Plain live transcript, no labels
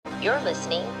You're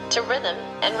listening to Rhythm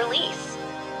and Release.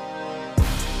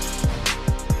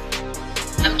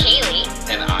 I'm Kaylei.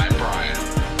 And I'm Brian.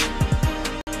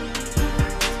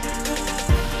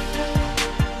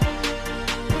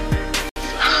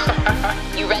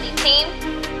 You ready, team?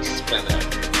 Spin it.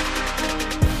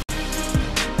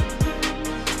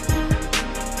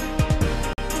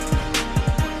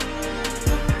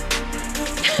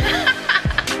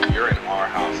 You're in our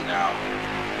house now.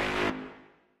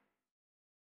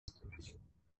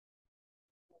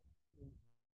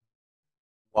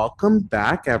 Welcome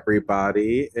back,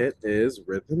 everybody. It is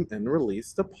Rhythm and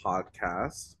Release, the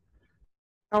podcast.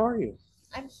 How are you?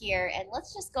 I'm here, and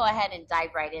let's just go ahead and dive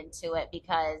right into it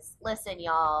because, listen,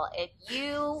 y'all, if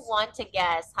you want to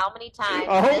guess how many times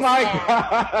Oh this my man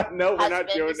God! No, we're has not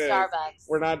been doing to this. Starbucks,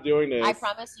 We're not doing this. I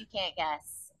promise you can't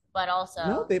guess. But also,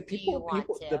 No, do you want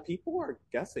to? the people are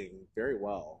guessing very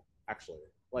well. Actually,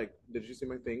 like, did you see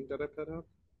my thing that I put up?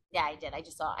 Yeah, I did.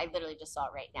 I literally just saw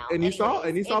it right now. And you saw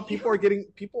Anyways,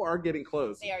 people are getting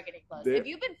close. They are getting close. They're- If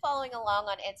you've been following along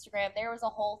on Instagram, there was a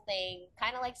whole thing,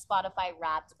 kind of like Spotify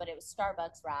Wrapped, but it was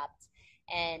Starbucks Wrapped.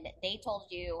 And they told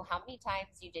you how many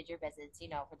times you did your visits. You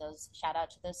know, for those, shout out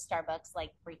to those Starbucks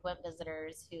like frequent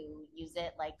visitors who use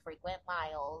it like frequent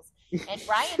miles. And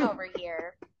Brian over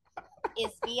here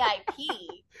is VIP,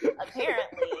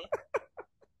 apparently.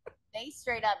 They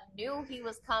straight up knew he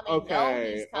was coming, know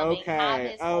he's coming,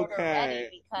 had his order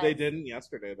ready because they didn't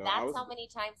yesterday though. that's how many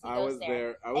times he goes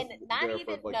there. And not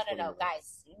even no,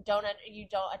 guys, you don't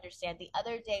understand. The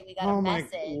other day we got a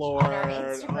message on our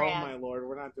Instagram. Oh my Lord,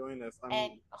 we're not doing this.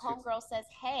 And homegirl says,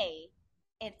 "Hey,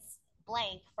 it's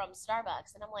blank from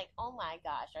Starbucks," and I'm like, "Oh my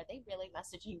gosh, are they really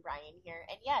messaging Ryan here?"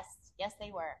 And yes,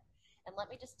 they were. And let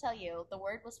me just tell you, the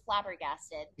word was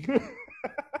flabbergasted.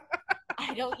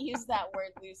 I don't use that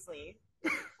word loosely.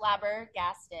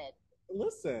 Flabbergasted.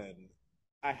 Listen,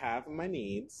 I have my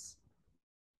needs.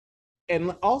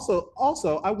 And also,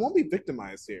 I won't be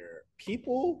victimized here.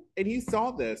 People, and he saw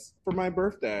this for my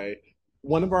birthday.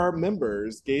 One of our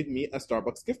members gave me a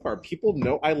Starbucks gift card. People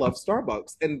know I love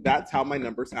Starbucks, and that's how my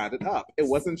numbers added up. It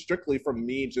wasn't strictly from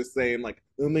me just saying like,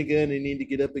 "Oh my God, I need to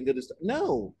get up and go to Starbucks."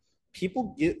 No,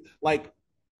 people get like,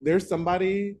 there's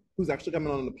somebody who's actually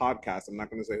coming on the podcast. I'm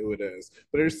not going to say who it is,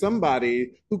 but there's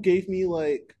somebody who gave me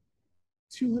like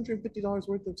 $250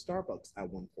 worth of Starbucks at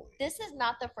one point. This is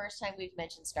not the first time we've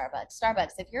mentioned Starbucks.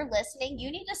 Starbucks, if you're listening,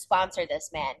 you need to sponsor this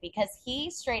man because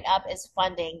he straight up is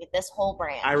funding this whole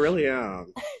brand. I really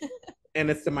am.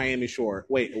 And it's the Miami Shore.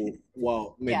 Wait,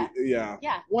 well, maybe, yeah.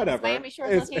 Whatever. Miami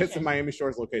Shore's location. It's the Miami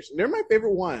Shore's location. They're my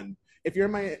favorite one. If you're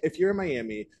in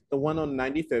Miami, the one on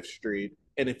 95th Street,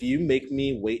 and if you make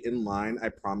me wait in line, I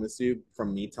promise you,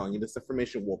 from me telling you this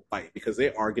information, we'll fight because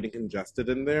they are getting congested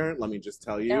in there. Let me just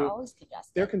tell you. They're always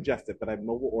congested. They're congested, but I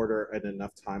mobile order in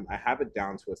enough time. I have it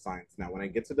down to a science. Now, when I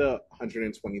get to the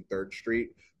 123rd Street,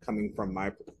 coming from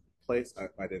my place,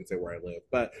 I didn't say where I live,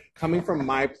 but coming from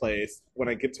my place, when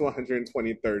I get to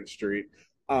 123rd Street,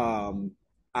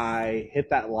 I hit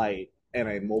that light and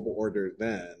I mobile order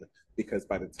then. Because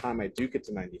by the time I do get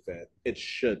to 95th, it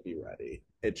should be ready.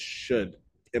 It should,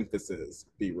 emphasis,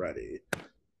 be ready.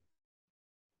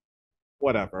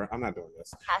 Whatever. I'm not doing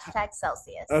this. Hashtag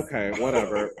Celsius. Okay,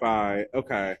 whatever. Bye.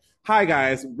 Okay. Hi,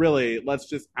 guys. Really, let's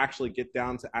just actually get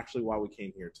down to actually why we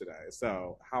came here today.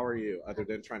 So, how are you, other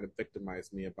than trying to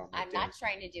victimize me about my I'm not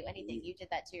trying to do anything. You did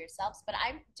that to yourselves, but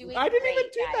I'm doing I didn't great,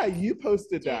 even do guys. that. You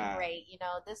posted Doing that. great. You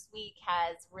know, this week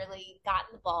has really gotten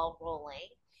the ball rolling.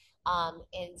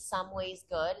 In some ways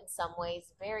good, in some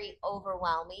ways very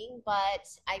overwhelming, but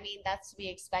I mean that's to be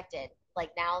expected. Like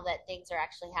now that things are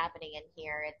actually happening in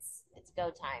here, it's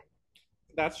go time.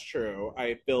 That's true.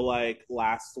 I feel like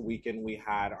last weekend we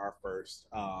had our first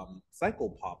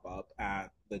cycle pop up at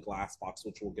the Glass Box,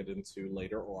 which we'll get into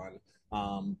later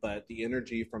on. But the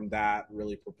energy from that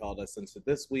really propelled us into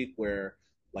this week where,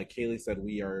 like Kaylei said,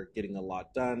 we are getting a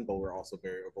lot done, but we're also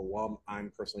very overwhelmed.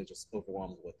 I'm personally just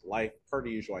overwhelmed with life, per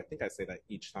usual. I think I say that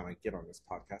each time I get on this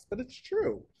podcast, but it's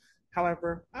true.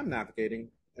 However, I'm navigating,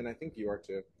 and I think you are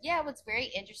too. Yeah, what's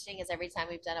very interesting is every time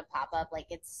we've done a pop-up, like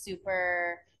it's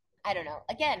super, I don't know,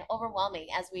 again, overwhelming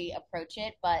as we approach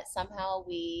it, but somehow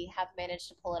we have managed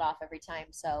to pull it off every time.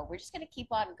 So we're just going to keep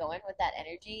on going with that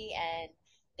energy, and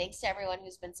thanks to everyone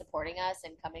who's been supporting us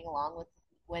and coming along with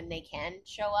when they can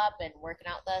show up and working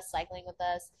out with us, cycling with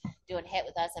us, doing HIIT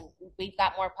with us. And we've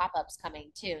got more pop-ups coming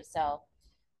too. So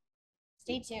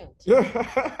stay tuned.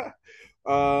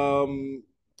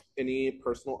 Any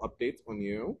personal updates on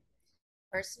you?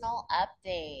 Personal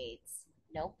updates.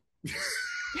 Nope.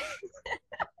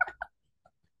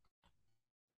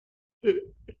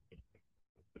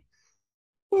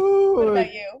 Oh, what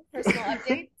about you? personal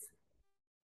updates?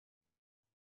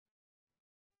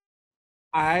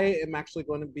 I am actually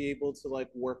going to be able to like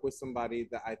work with somebody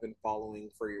that I've been following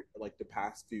for like the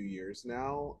past few years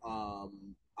now.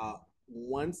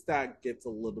 Once that gets a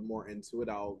little more into it,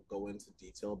 I'll go into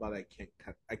detail about it.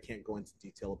 I can't go into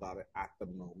detail about it at the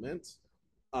moment,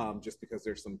 just because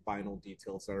there's some final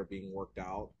details that are being worked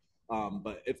out.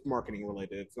 But it's marketing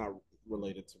related. It's not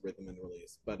related to rhythm and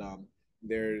release. But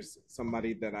there's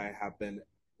somebody that I have been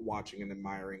watching and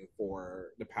admiring for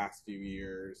the past few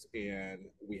years, and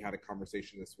we had a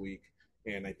conversation this week,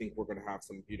 and I think we're going to have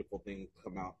some beautiful things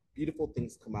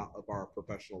come out of our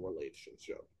professional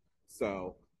relationship.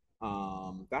 So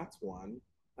that's one.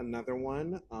 Another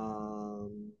one,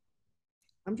 I'm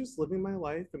just living my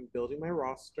life and building my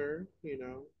roster.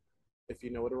 If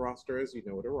you know what a roster is, you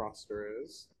know what a roster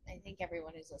is. I think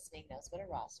everyone who's listening knows what a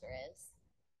roster is.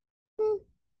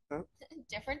 Huh?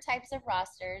 Different types of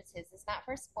rosters. His is not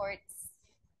for sports.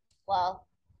 Well,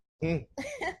 it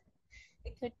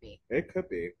could be. It could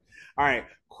be. All right.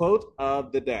 Quote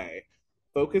of the day: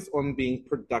 focus on being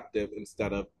productive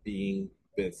instead of being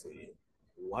busy.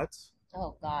 What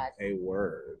Oh God, a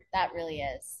word. that really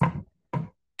is.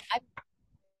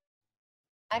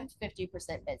 I'm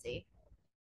 50% busy.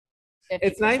 50%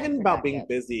 It's not even about being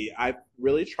productive. busy. I've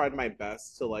really tried my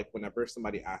best to like whenever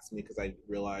somebody asks me, because I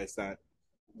realize that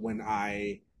when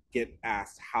I get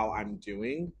asked how I'm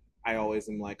doing, I always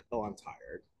am like, oh, I'm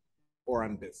tired or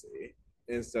I'm busy.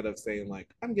 Instead of saying like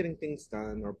I'm getting things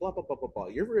done or blah blah blah blah blah.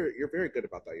 You're very good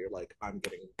about that. You're like, I'm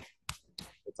getting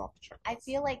it's off the chart. I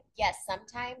feel like, yes,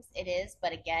 sometimes it is,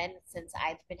 but again, since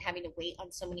I've been having to wait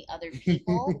on so many other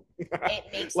people, it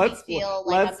makes me feel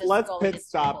like I'm just let's going pit in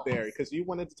stop circles. there, because you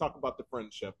wanted to talk about the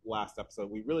friendship last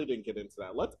episode. We really didn't get into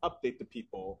that. Let's update the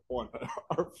people on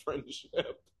our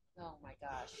friendship. Oh my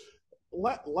gosh.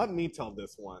 Let me tell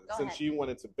this one, Go since ahead. you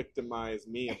wanted to victimize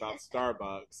me about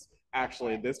Starbucks.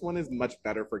 Actually, Okay. this one is much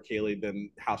better for Kaylei than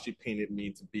how she painted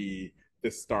me to be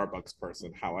this Starbucks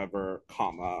person. However,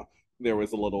 there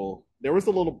was a little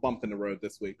bump in the road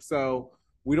this week. So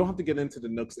we don't have to get into the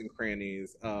nooks and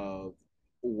crannies of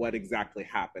what exactly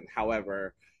happened.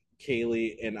 However,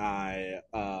 Kaylei and I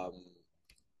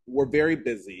were very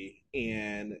busy,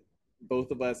 and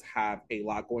both of us have a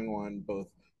lot going on, both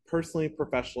personally,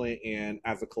 professionally, and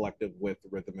as a collective with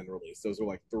rhythm and release. Those are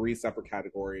like three separate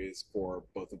categories for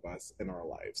both of us in our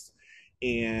lives.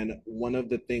 And one of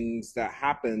the things that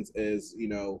happens is,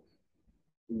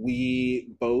 we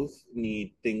both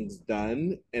need things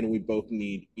done, and we both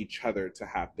need each other to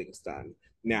have things done.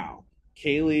 Now,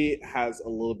 Kaylei has a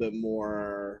little bit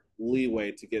more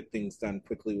leeway to get things done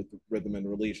quickly with rhythm and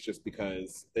release, just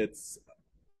because it's,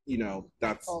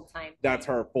 that's Full time. that's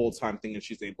her full-time thing, and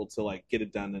she's able to like get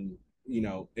it done. And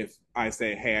if I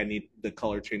say, hey, I need the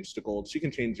color changed to gold, she can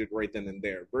change it right then and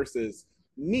there. Versus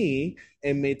me,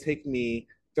 it may take me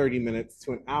 30 minutes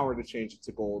to an hour to change it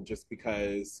to gold, just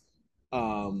because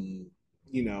um,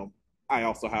 I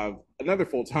also have another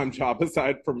full-time job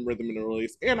aside from rhythm and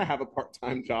release, and I have a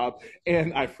part-time job,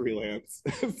 and I freelance.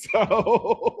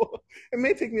 So it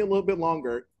may take me a little bit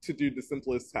longer to do the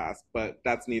simplest task, but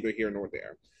that's neither here nor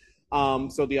there.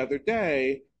 So the other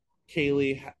day,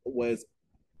 Kaylei was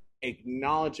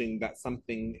acknowledging that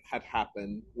something had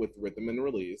happened with rhythm and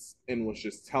release and was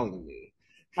just telling me.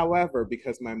 However,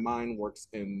 because my mind works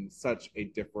in such a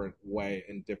different way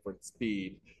and different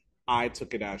speed, I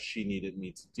took it as she needed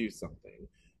me to do something.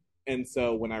 And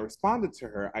so when I responded to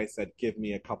her, I said, give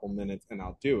me a couple minutes and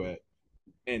I'll do it.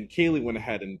 And Kaylei went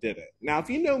ahead and did it. Now, if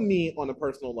you know me on a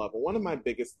personal level, one of my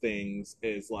biggest things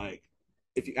is like,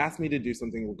 if you ask me to do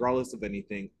something, regardless of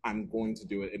anything, I'm going to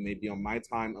do it. It may be on my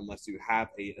time unless you have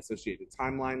a associated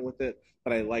timeline with it.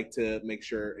 But I like to make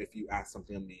sure if you ask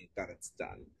something of me that it's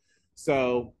done.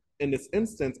 So in this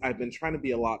instance, I've been trying to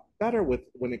be a lot better with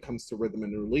when it comes to rhythm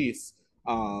and release.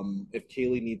 If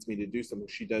Kaylei needs me to do something,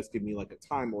 she does give me like a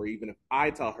time, or even if I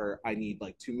tell her I need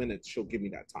like 2 minutes, she'll give me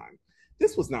that time.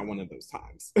 This was not one of those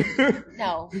times.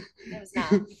 No, it was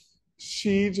not.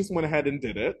 She just went ahead and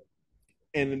did it.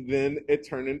 And then it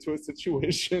turned into a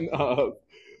situation of,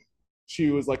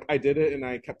 she was like, I did it. And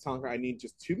I kept telling her I need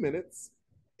just 2 minutes.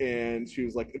 And she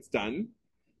was like, it's done.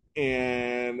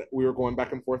 And we were going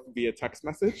back and forth via text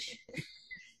message,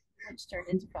 Which turned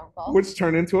into phone calls. which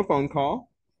turned into a phone call.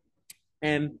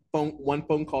 And one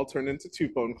phone call turned into two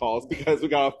phone calls, because we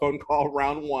got a phone call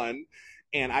round one,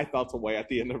 and I felt away at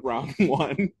the end of round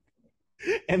one.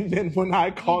 And then when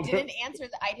I called her, I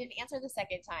didn't answer the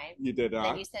second time. you did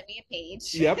Then you sent me a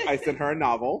page. Yep, I sent her a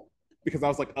novel, because I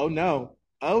was like, oh no,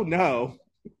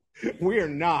 we are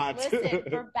not. Listen,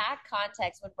 for back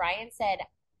context, when Brian said,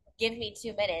 give me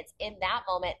 2 minutes. In that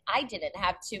moment, I didn't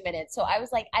have 2 minutes. So I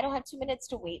was like, I don't have 2 minutes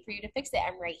to wait for you to fix it.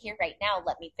 I'm right here, right now.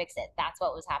 Let me fix it. That's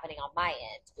what was happening on my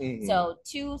end. Mm-hmm. So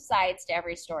two sides to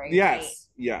every story, right? Yes,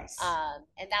 yes.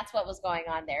 And that's what was going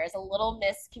on there. Is a little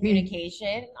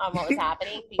miscommunication on what was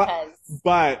happening but because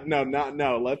but no, not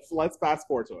no. Let's fast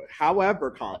forward to it.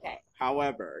 However, comma. okay.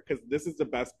 However, because this is the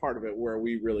best part of it where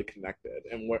we really connected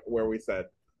and where we said,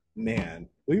 man,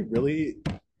 we really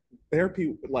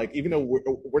therapy, like even though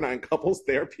we're not in couples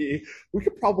therapy, we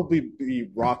could probably be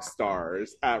rock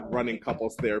stars at running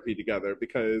couples therapy together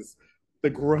because the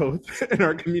growth in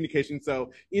our communication.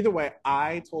 So either way,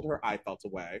 I told her I felt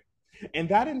away. And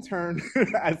that in turn,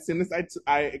 as soon as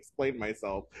I explained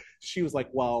myself, she was like,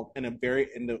 well, in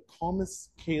the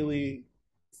calmest Kaylei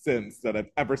sense that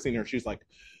I've ever seen her, she's like,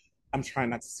 I'm trying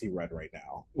not to see red right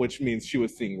now, which means she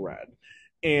was seeing red.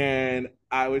 And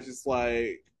I was just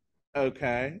like,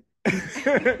 okay.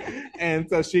 And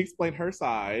so she explained her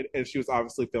side, and she was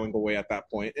obviously feeling away at that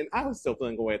point, and I was still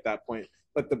feeling away at that point.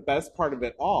 But the best part of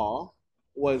it all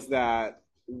was that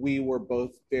we were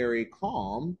both very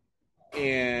calm,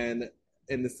 and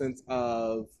in the sense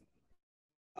of,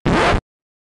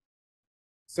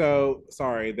 so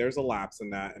sorry, there's a lapse in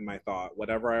that in my thought.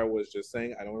 Whatever I was just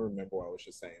saying, I don't remember what I was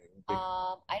just saying.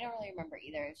 I don't really remember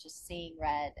either. It's just seeing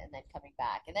red and then coming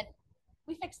back, and then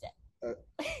we fixed it.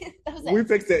 That was it. We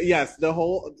fixed it. Yes, the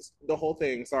whole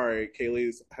thing. Sorry,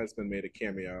 Kayleigh's husband made a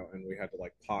cameo, and we had to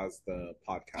like pause the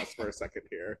podcast for a second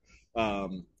here.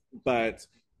 But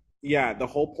yeah, the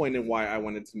whole point and why I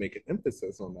wanted to make an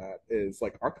emphasis on that is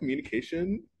like our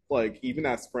communication, like even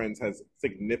as friends, has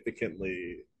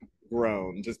significantly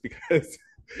grown. Just because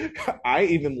I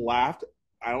even laughed.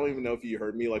 I don't even know if you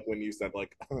heard me like when you said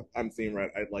like I'm seeing red.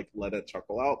 I like let a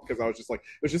chuckle out because I was just like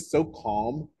it was just so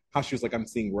calm how she was like I'm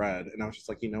seeing red, and I was just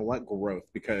like, you know what, growth,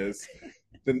 because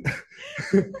then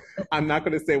I'm not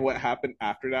going to say what happened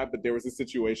after that, but there was a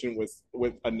situation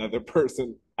with another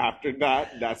person after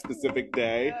that specific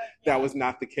day. That was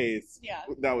not the case. Yeah.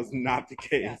 That was not the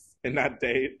case. Yeah. And that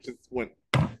day just went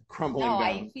crumbling down.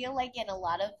 I feel like in a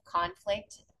lot of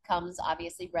conflict comes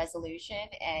obviously resolution,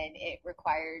 and it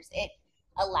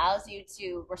allows you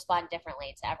to respond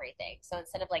differently to everything. So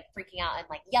instead of like freaking out and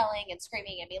like yelling and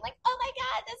screaming and being like, oh my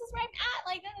God, this is where I'm at,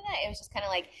 like, it was just kind of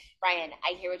like, Brian,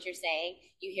 I hear what you're saying.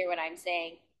 You hear what I'm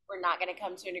saying. We're not going to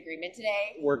come to an agreement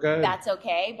today. We're good. That's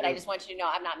okay. But I just want you to know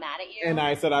I'm not mad at you. And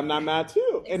I said I'm not mad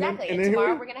too. Exactly. And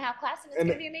tomorrow we're going to have class, and it's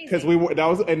going to be amazing.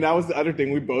 Because that was the other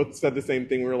thing. We both said the same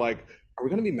thing. We were like, are we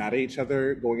going to be mad at each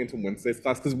other going into Wednesday's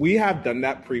class? Because we have done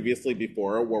that previously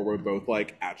before where we're both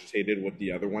like agitated with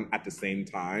the other one at the same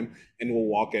time. And we'll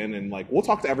walk in and like, we'll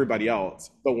talk to everybody else.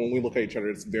 But when we look at each other,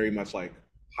 it's very much like,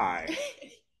 hi,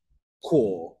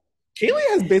 cool. Kaylei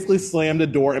has basically slammed a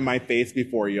door in my face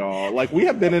before, y'all. Like, we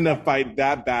have been in a fight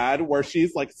that bad where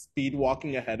she's like speed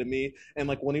walking ahead of me and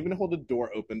like won't even hold the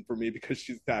door open for me because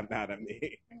she's that mad at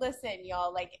me. Listen,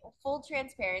 y'all, like full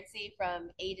transparency from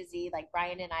A to Z. Like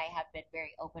Brian and I have been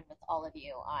very open with all of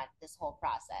you on this whole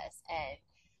process, and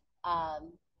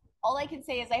all I can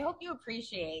say is I hope you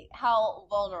appreciate how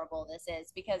vulnerable this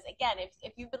is, because again,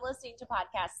 if you've been listening to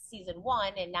podcast season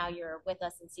 1 and now you're with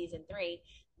us in season 3,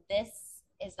 this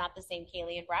is not the same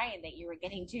Kaylei and Brian that you were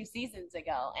getting 2 seasons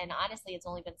ago. And honestly, it's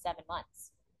only been 7 months.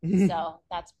 So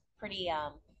that's pretty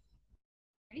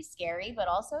scary, but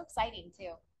also exciting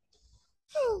too.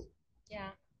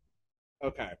 Yeah.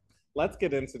 Okay. Let's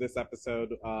get into this episode.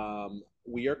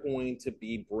 We are going to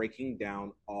be breaking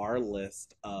down our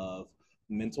list of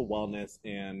mental wellness,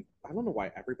 and I don't know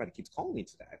why everybody keeps calling me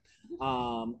today.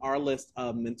 Our list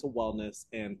of mental wellness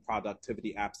and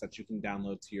productivity apps that you can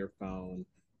download to your phone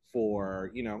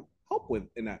for, help with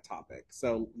in that topic.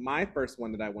 So my first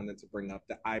one that I wanted to bring up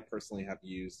that I personally have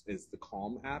used is the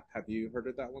Calm app. Have you heard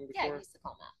of that one before? Yeah, I used the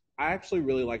Calm app. I actually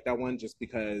really like that one just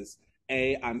because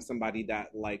I'm somebody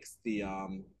that likes the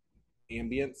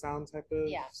ambient sound type of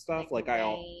stuff. Like I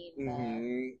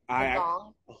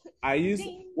use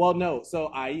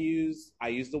so I use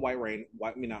the white rain.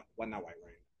 Not white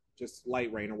rain, just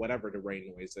light rain or whatever the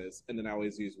rain noise is, and then I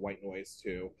always use white noise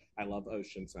too. I love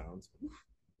ocean sounds.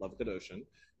 Love a good ocean.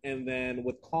 And then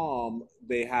with Calm,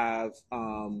 they have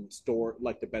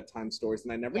like the bedtime stories,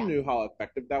 and I never knew how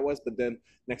effective that was. But then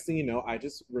next thing you know, I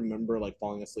just remember like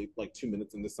falling asleep like 2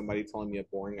 minutes into somebody telling me a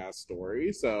boring ass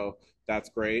story. So that's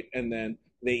great. And then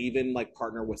they even like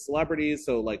partner with celebrities.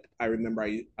 So like I remember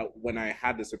when I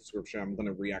had the subscription, I'm going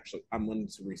to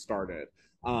restart it.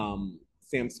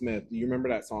 Sam Smith, you remember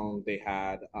that song they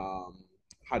had?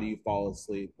 How do you fall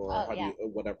asleep, or how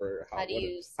do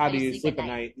you sleep at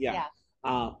night? Yeah.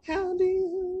 How do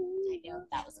you? I knew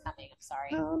that was coming. I'm sorry.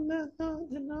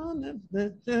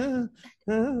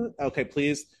 Okay,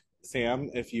 please, Sam,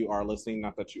 if you are listening,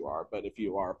 not that you are, but if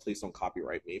you are, please don't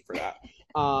copyright me for that.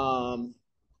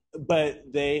 But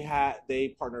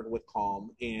they partnered with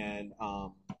Calm and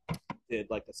did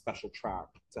like a special track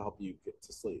to help you get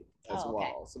to sleep as Oh,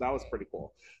 okay. well. So that was pretty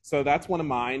cool. So that's one of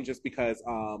mine, just because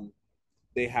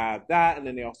they have that, and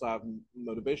then they also have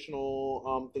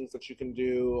motivational things that you can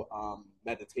do.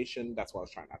 Meditation. That's what I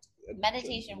was trying not to.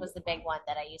 Meditation was the big one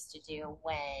that I used to do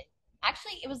when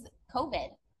actually it was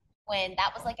COVID, when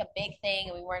that was like a big thing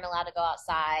and we weren't allowed to go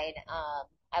outside.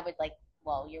 I would like,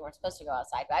 well, you weren't supposed to go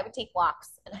outside, but I would take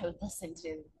walks and I would listen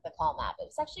to the Calm app. It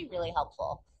was actually really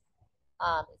helpful.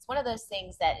 It's one of those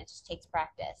things that it just takes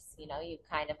practice. You know, you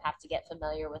kind of have to get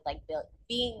familiar with like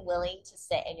being willing to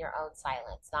sit in your own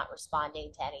silence, not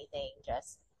responding to anything,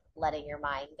 just letting your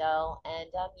mind go. And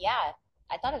yeah,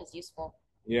 I thought it was useful.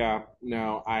 Yeah,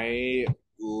 no, I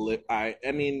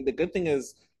mean, the good thing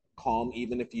is Calm,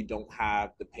 even if you don't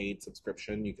have the paid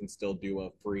subscription, you can still do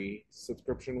a free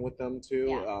subscription with them too.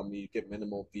 Yeah. You get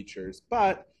minimal features,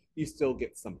 but you still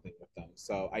get something with them.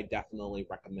 So I definitely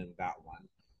recommend that one.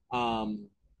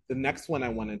 The next one I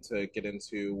wanted to get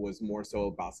into was more so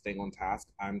about staying on task.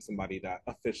 I'm somebody that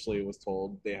officially was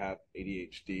told they have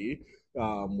ADHD,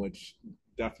 which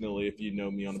definitely, if you know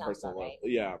me on a Sounds personal about level,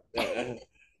 right.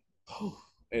 yeah,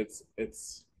 it's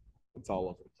it's it's all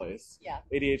over the place. Yeah.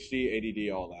 ADHD,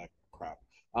 ADD, all that crap.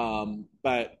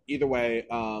 But either way,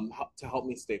 to help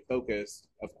me stay focused,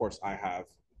 of course, I have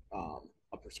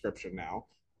a prescription now.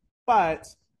 But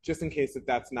just in case if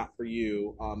that's not for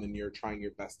you, and you're trying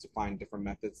your best to find different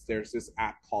methods, there's this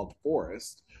app called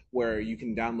Forest where you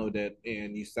can download it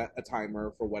and you set a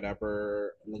timer for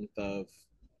whatever length of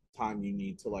time you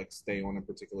need to like stay on a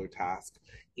particular task.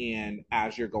 And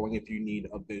as you're going, if you need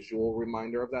a visual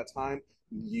reminder of that time,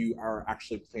 you are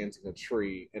actually planting a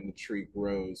tree and the tree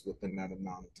grows within that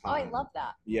amount of Oh, I time. love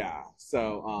that. Yeah.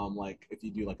 So like if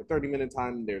you do like a 30-minute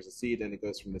time, there's a seed and it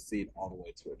goes from the seed all the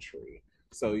way to a tree.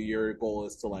 So your goal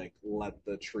is to like let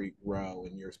the tree grow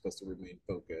and you're supposed to remain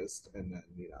focused and then,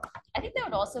 I think that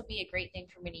would also be a great thing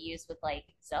for me to use with like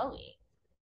Zoe.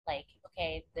 Like,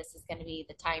 okay, this is going to be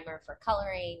the timer for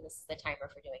coloring. This is the timer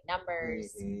for doing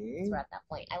numbers. So we're at that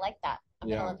point. I like that. I'm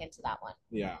going to Yeah. look into that one.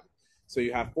 Yeah. So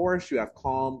you have Forest, you have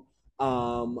Calm.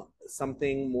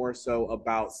 Something more so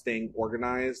about staying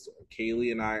organized.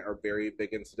 Kaylei and I are very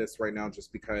big into this right now,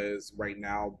 just because right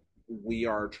now we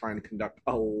are trying to conduct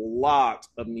a lot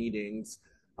of meetings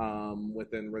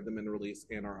within Rhythm and Release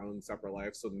and our own separate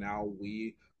lives. So now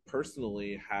we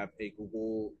personally have a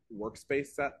Google workspace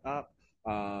set up.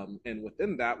 And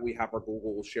within that, we have our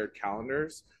Google shared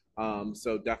calendars.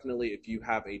 So definitely, if you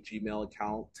have a Gmail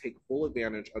account, take full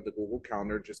advantage of the Google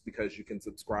Calendar, just because you can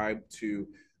subscribe to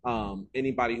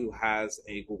anybody who has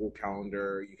a Google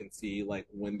Calendar. You can see like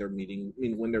when they're meeting, I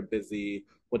mean, when they're busy,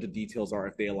 what the details are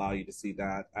if they allow you to see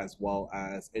that, as well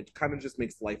as it kind of just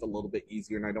makes life a little bit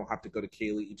easier. And I don't have to go to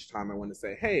Kaylei each time I want to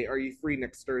say, hey, are you free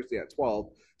next Thursday at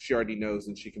 12? She already knows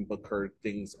and she can book her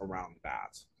things around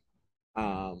that.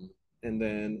 And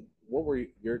then what were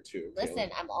your two?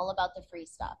 Listen, I'm all about the free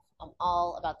stuff. I'm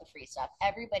all about the free stuff.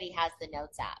 Everybody has the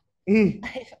Notes app. Mm.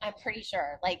 I'm pretty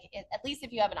sure. Like, at least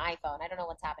if you have an iPhone, I don't know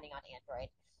what's happening on Android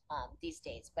these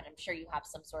days, but I'm sure you have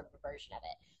some sort of a version of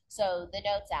it. So the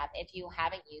Notes app, if you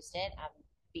haven't used it,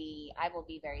 I will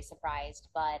be very surprised.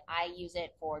 But I use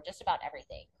it for just about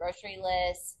everything: grocery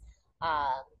lists,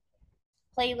 um,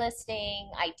 playlisting,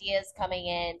 ideas coming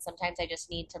in. Sometimes I just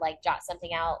need to like jot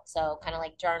something out. So kind of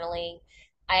like journaling.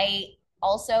 I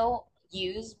also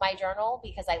use my journal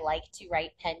because I like to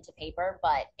write pen to paper,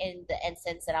 but in the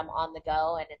instance that I'm on the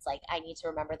go and it's like I need to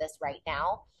remember this right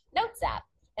now, Notes app.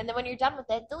 And then when you're done with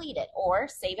it, delete it or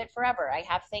save it forever. I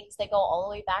have things that go all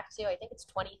the way back to I think it's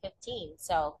 2015.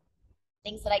 So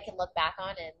things that I can look back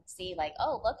on and see like,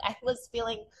 oh, look, I was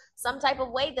feeling some type of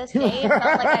way this day and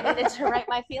felt like I needed to write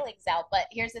my feelings out. But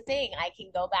here's the thing, I can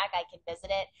go back, I can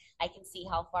visit it, I can see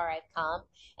how far I've come,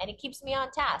 and it keeps me on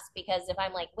task because if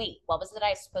I'm like, wait, what was it I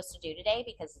was supposed to do today?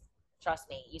 Because trust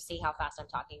me, you see how fast I'm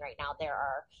talking right now. There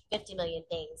are 50 million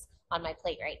things on my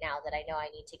plate right now that I know I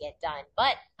need to get done.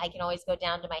 But I can always go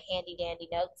down to my handy dandy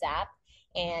notes app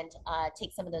and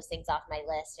take some of those things off my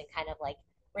list and kind of like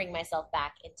bring myself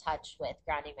back in touch with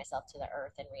grounding myself to the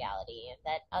earth and reality, and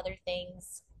that other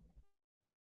things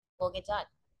will get done.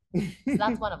 So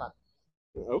that's one of them.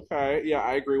 Okay, yeah,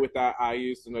 I agree with that. I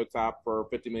use the Notes app for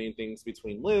 50 million things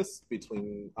between lists,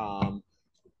 between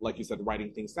like you said,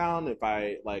 writing things down. If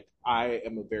I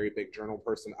am a very big journal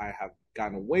person. I have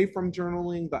gotten away from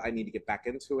journaling, but I need to get back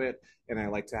into it. And I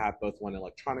like to have both one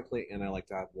electronically and I like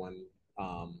to have one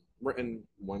written.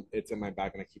 One, it's in my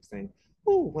bag, and I keep saying,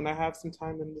 "Oh, when I have some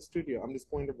time in the studio, I'm just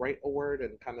going to write a word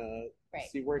and kind of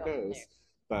see where it goes."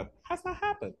 But has not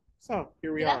happened. So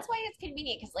here we are. That's why it's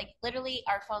convenient because, like, literally,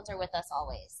 our phones are with us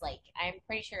always. Like, I'm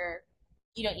pretty sure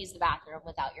you don't use the bathroom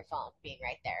without your phone being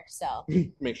right there. So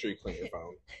make sure you clean your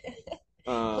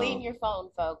phone. Clean your phone,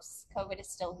 folks. COVID is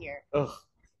still here. Ugh.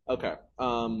 Okay.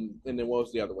 And then what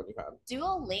was the other one you had?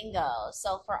 Duolingo.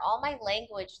 So for all my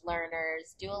language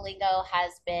learners, Duolingo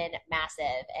has been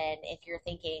massive. And if you're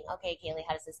thinking, okay, Kaylei,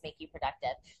 how does this make you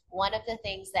productive? One of the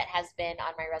things that has been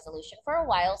on my resolution for a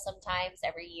while, sometimes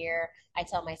every year, I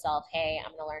tell myself, hey,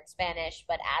 I'm going to learn Spanish.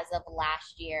 But as of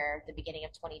last year, the beginning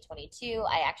of 2022,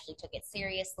 I actually took it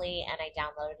seriously and I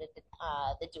downloaded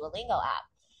the Duolingo app.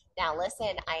 Now,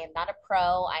 listen, I am not a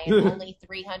pro. I am only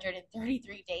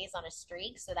 333 days on a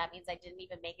streak, so that means I didn't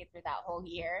even make it through that whole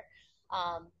year.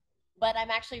 But I'm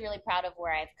actually really proud of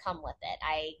where I've come with it.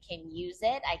 I can use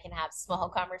it. I can have small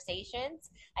conversations.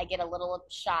 I get a little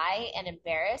shy and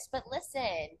embarrassed, but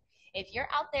listen, if you're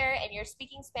out there and you're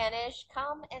speaking Spanish,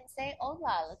 come and say,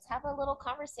 hola, let's have a little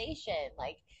conversation.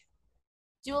 Like,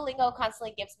 Duolingo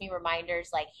constantly gives me reminders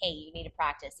like, hey, you need to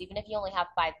practice. Even if you only have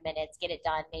 5 minutes, get it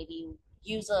done. Maybe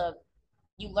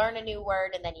you learn a new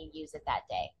word and then you use it that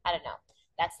day. I don't know.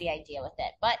 That's the idea with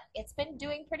it. But it's been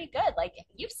doing pretty good. Like,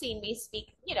 you've seen me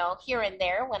speak, here and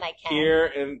there when I can. Here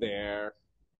and there.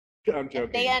 I'm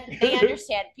joking. They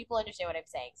understand. People understand what I'm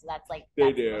saying. So that's like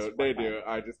they do.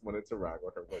 I just wanted to rag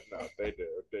with her, but no, they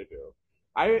do.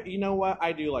 You know what?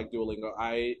 I do like Duolingo.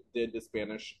 I did the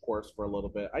Spanish course for a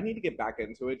little bit. I need to get back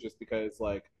into it just because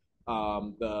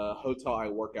the hotel I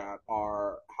work at,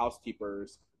 our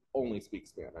housekeepers only speak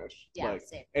Spanish. Yeah,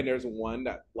 same. And there's one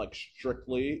that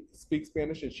strictly speaks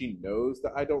Spanish, and she knows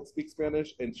that I don't speak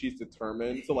Spanish, and she's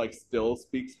determined to still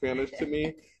speak Spanish to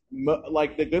me.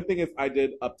 The good thing is I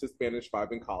did up to Spanish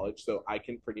 5 in college, so I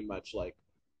can pretty much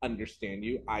understand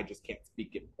you. I just can't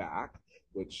speak it back,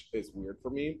 which is weird for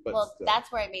me. But still.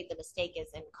 That's where I made the mistake.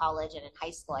 Is in college and in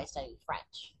high school I studied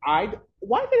French. Why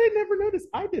did I never notice?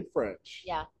 I did French.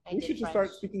 Yeah, we should just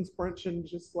start speaking French and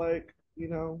just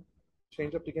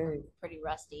change up the game. Pretty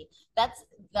rusty. That's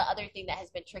the other thing that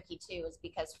has been tricky too, is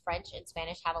because French and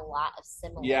Spanish have a lot of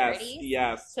similarities.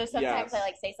 Yes. So sometimes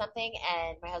I say something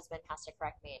and my husband has to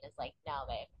correct me and is like, "No,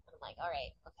 babe." And I'm like, "All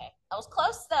right, okay." I was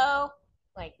close though.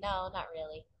 Like, no, not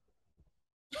really.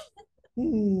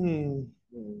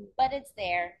 But it's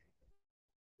there.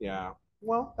 Yeah.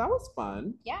 Well, that was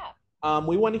fun. Yeah.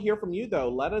 We want to hear from you though.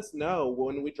 Let us know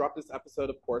when we drop this episode.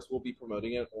 Of course, we'll be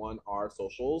promoting it on our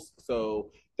socials.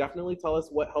 So definitely tell us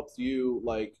what helps you,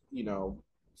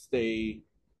 stay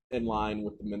in line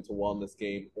with the mental wellness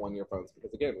game on your phones.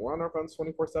 Because again, we're on our phones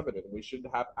 24/7, and we should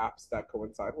have apps that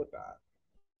coincide with that.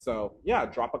 So yeah,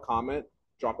 drop a comment,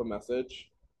 drop a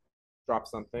message, drop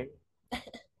something.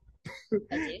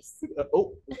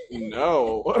 Oh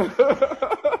no!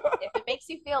 If it makes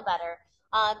you feel better.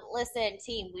 Listen,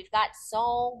 team, we've got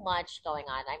so much going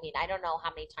on. I mean, I don't know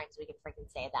how many times we can freaking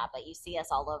say that, but you see us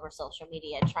all over social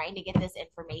media trying to get this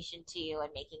information to you and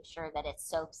making sure that it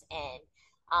soaks in.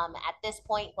 At this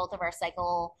point, both of our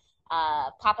cycle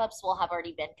pop-ups will have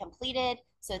already been completed.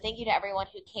 So thank you to everyone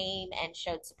who came and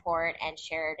showed support and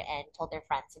shared and told their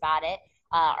friends about it.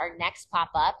 Our next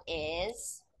pop-up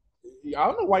is... I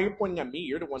don't know why you're pointing at me.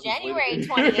 You're the one. January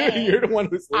 28th. You're the one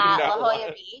who's leading that La Jolla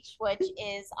line. Beach, which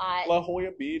is La Jolla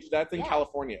Beach. That's in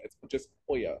California. It's just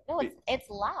Jolla. No, it's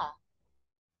La.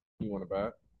 You want to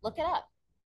bet? Look it up.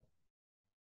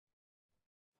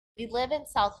 We live in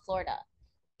South Florida.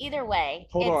 Either way,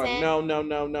 hold on. No.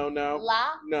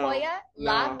 La Jolla.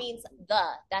 La means the.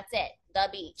 That's it. The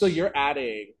beach. So you're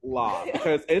adding la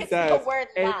because it says the word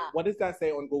la. What does that say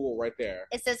on Google right there?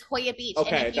 It says Jolla Beach.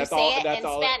 Okay, and if you say it in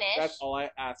Spanish, that's all I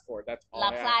asked for. That's all La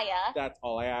Playa. That's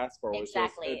all I asked for.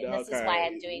 Exactly. And this is why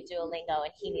I'm doing Duolingo,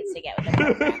 and he needs to get with the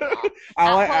program now.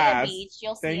 All I Jolla asked. Beach,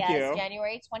 you'll see us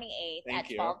January 28th at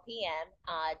 12 p.m.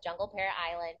 Jungle Pear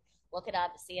Island. Look it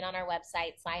up, see it on our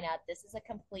website, sign up. This is a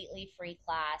completely free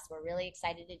class. We're really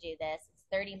excited to do this. It's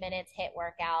 30 minutes, HIIT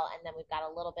workout, and then we've got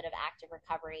a little bit of active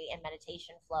recovery and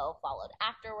meditation flow followed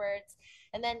afterwards.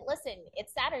 And then listen,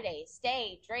 it's Saturday.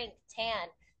 Stay, drink, tan,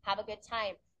 have a good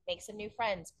time, make some new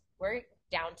friends. We're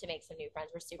down to make some new friends.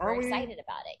 We're super excited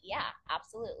about it. Yeah,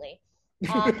 absolutely.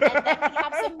 And then we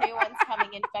have some new ones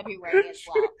coming in February as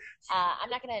well. I'm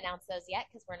not going to announce those yet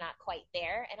because we're not quite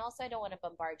there. And also, I don't want to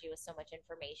bombard you with so much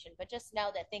information, but just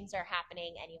know that things are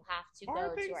happening and you have to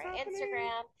go to our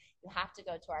Instagram. You have to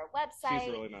go to our website.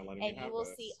 She's really not letting and me have you will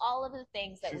this. see all of the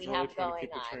things that She's we really have trying going to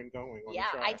keep on. the train going on Yeah,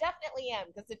 the track. I definitely am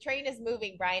because the train is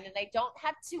moving, Brian, and I don't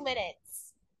have 2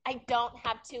 minutes. I don't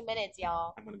have 2 minutes,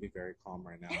 y'all. I'm going to be very calm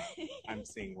right now. I'm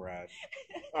seeing red.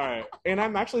 All right. And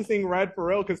I'm actually seeing red for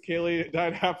real because Kaylei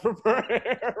dyed half of her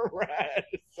hair red.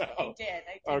 So. I did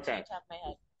Okay. change half my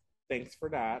head. Thanks for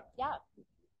that. Yeah.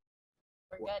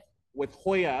 We're good. With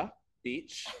Hoya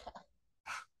Beach.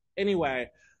 Anyway,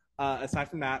 aside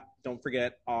from that, don't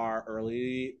forget our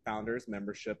early founders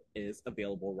membership is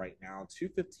available right now.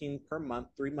 $215 per month,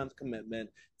 3-month commitment.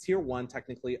 Tier 1,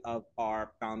 technically, of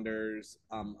our founders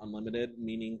unlimited,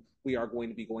 meaning we are going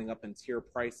to be going up in tier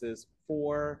prices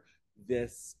for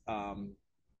this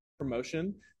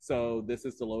promotion. So this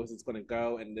is the lowest it's going to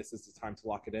go, and this is the time to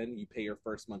lock it in. You pay your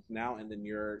first month now, and then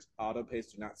your auto pays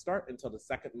do not start until the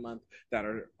second month that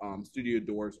our studio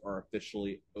doors are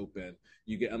officially open.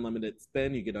 You get unlimited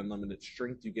spin, you get unlimited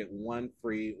strength, you get one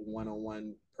free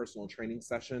one-on-one personal training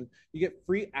session. You get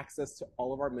free access to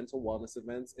all of our mental wellness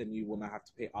events, and you will not have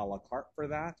to pay a la carte for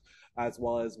that, as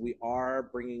well as we are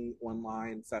bringing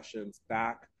online sessions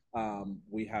back.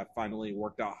 We have finally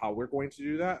worked out how we're going to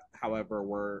do that. However,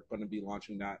 we're going to be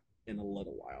launching that in a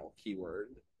little while.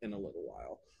 Keyword, in a little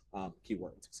while.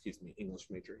 Keywords, excuse me, English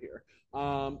major here.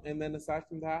 And then aside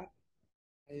from that,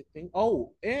 I think,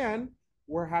 and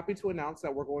we're happy to announce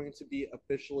that we're going to be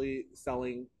officially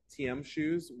selling TM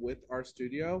shoes with our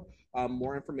studio.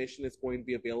 More information is going to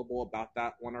be available about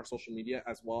that on our social media,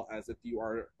 as well as if you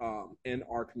are in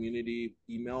our community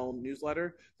email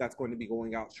newsletter, that's going to be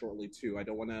going out shortly too. I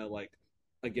don't want to,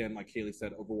 again, like Kaylei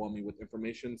said, overwhelm you with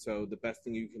information. So the best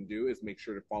thing you can do is make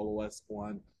sure to follow us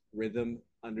on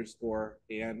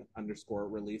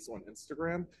rhythm_and_release on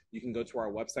Instagram. You can go to our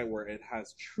website where it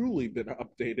has truly been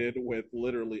updated with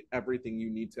literally everything you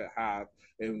need to have,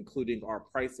 including our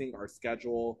pricing, our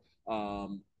schedule.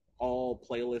 All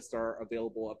playlists are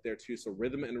available up there too. So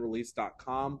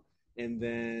rhythmandrelease.com. And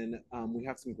then we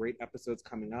have some great episodes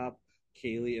coming up.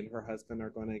 Kaylei and her husband are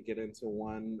going to get into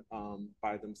one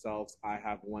by themselves. I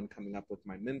have one coming up with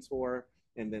my mentor.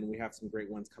 And then we have some great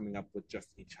ones coming up with just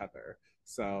each other.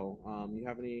 So you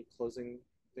have any closing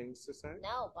things to say?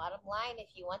 No, bottom line,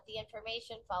 if you want the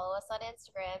information, follow us on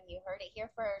Instagram. You heard it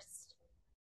here first.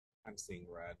 I'm seeing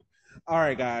red. All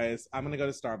right, guys, I'm going to go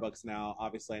to Starbucks now.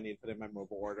 Obviously, I need to put in my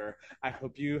mobile order. I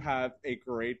hope you have a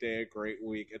great day, a great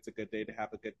week. It's a good day to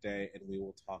have a good day, and we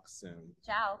will talk soon.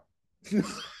 Ciao. And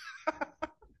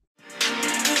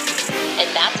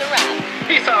that's a wrap.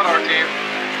 Peace out, our team.